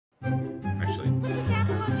actually.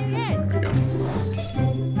 Chapel on your head. There we go.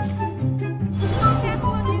 Chapel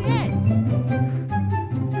on your head.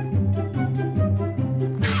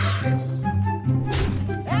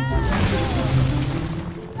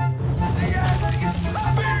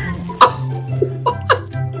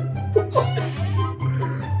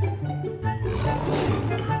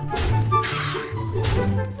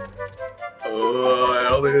 Oh, I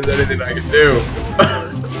don't think there's anything I can do.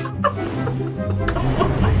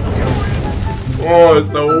 Oh, it's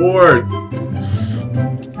the worst.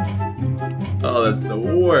 Oh, that's the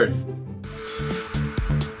worst.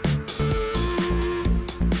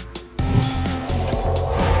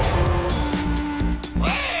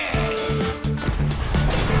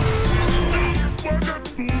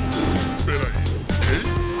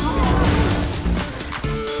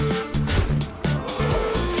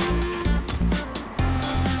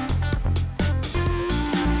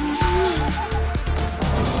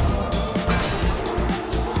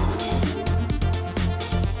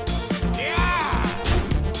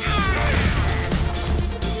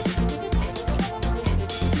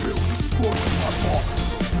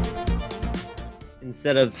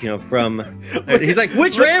 Instead of, you know, from he's like,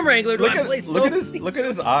 which Ram Wrangler do I play? Look at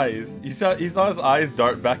his eyes. He saw his eyes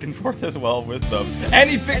dart back and forth as well with them, and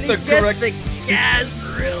he picked the correct. The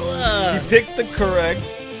Gazrilla. He picked the correct.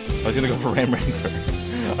 I was gonna go for Ram Wrangler.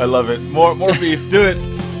 I love it. More beasts. Do it.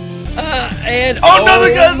 And another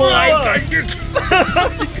Gazrilla! My God, You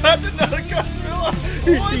got another Gazrilla.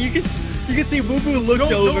 You can see Boo Boo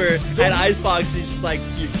looked over at Icebox and he's just like,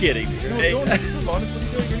 you're kidding me, right? Don't be honest. What are you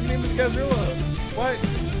doing? Your name is Gazrilla. What?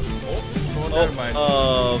 Oh, never mind.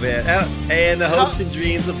 Oh man. And the hopes and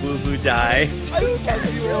dreams of Boo Boo die.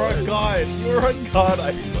 You were on God. You were on God.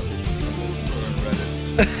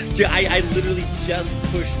 Dude, I literally just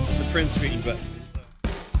pushed the print screen button.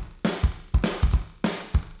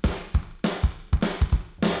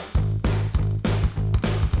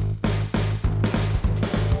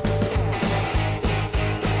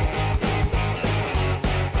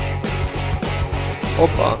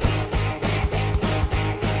 Opa.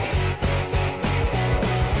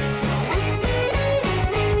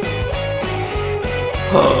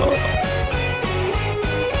 Huh.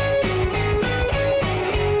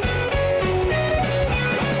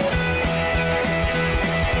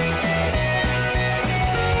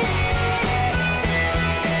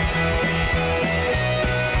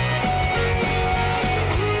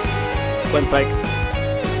 One spike.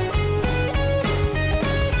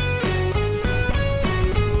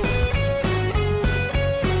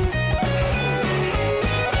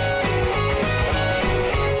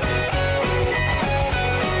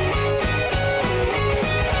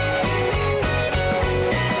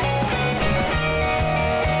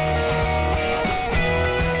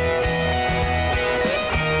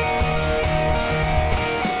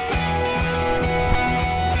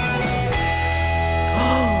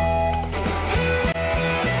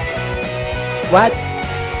 What?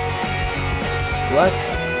 What?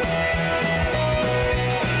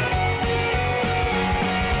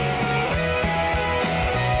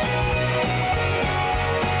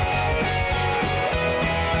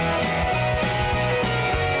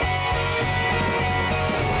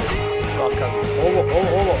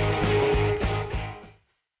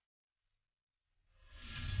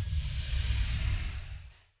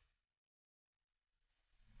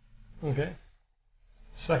 Okay.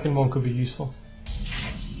 Second one could be useful.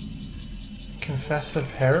 Confessive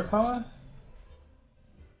hair power?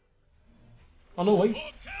 Oh no, wait.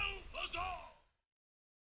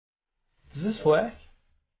 Does this work?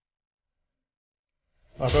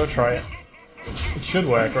 I'll go try it. It should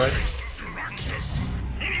work, right?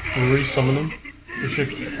 We re-summon him. We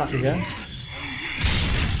should attack again.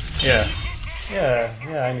 Yeah,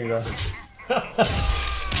 I knew that.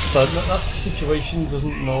 But that situation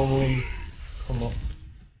doesn't normally come up.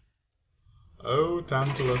 Oh,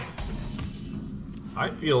 Tantalus. I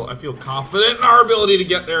feel confident in our ability to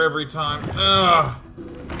get there every time.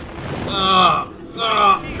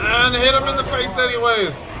 And hit him in the face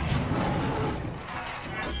anyways.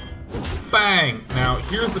 Bang! Now,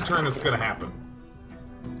 here's the turn that's gonna happen.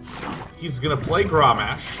 He's gonna play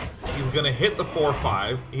Grommash. He's gonna hit the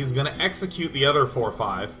 4-5. He's gonna execute the other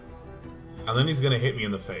 4-5. And then he's gonna hit me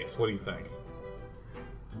in the face. What do you think?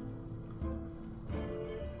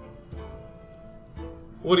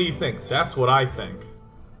 What do you think? That's what I think.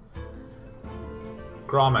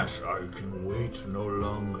 Grommash, I can wait no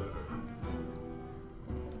longer.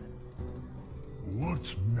 What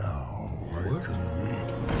now? I can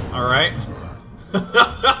wait. Alright.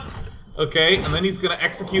 Okay, and then he's gonna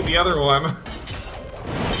execute the other one.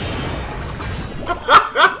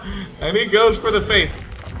 And And he goes for the face.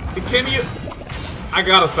 Can you... I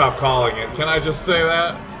gotta stop calling it. Can I just say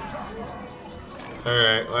that?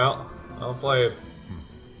 Alright, well, I'll play it.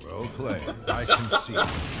 Well played. I can see.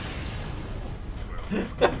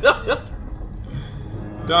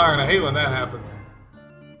 Darn, I hate when that happens.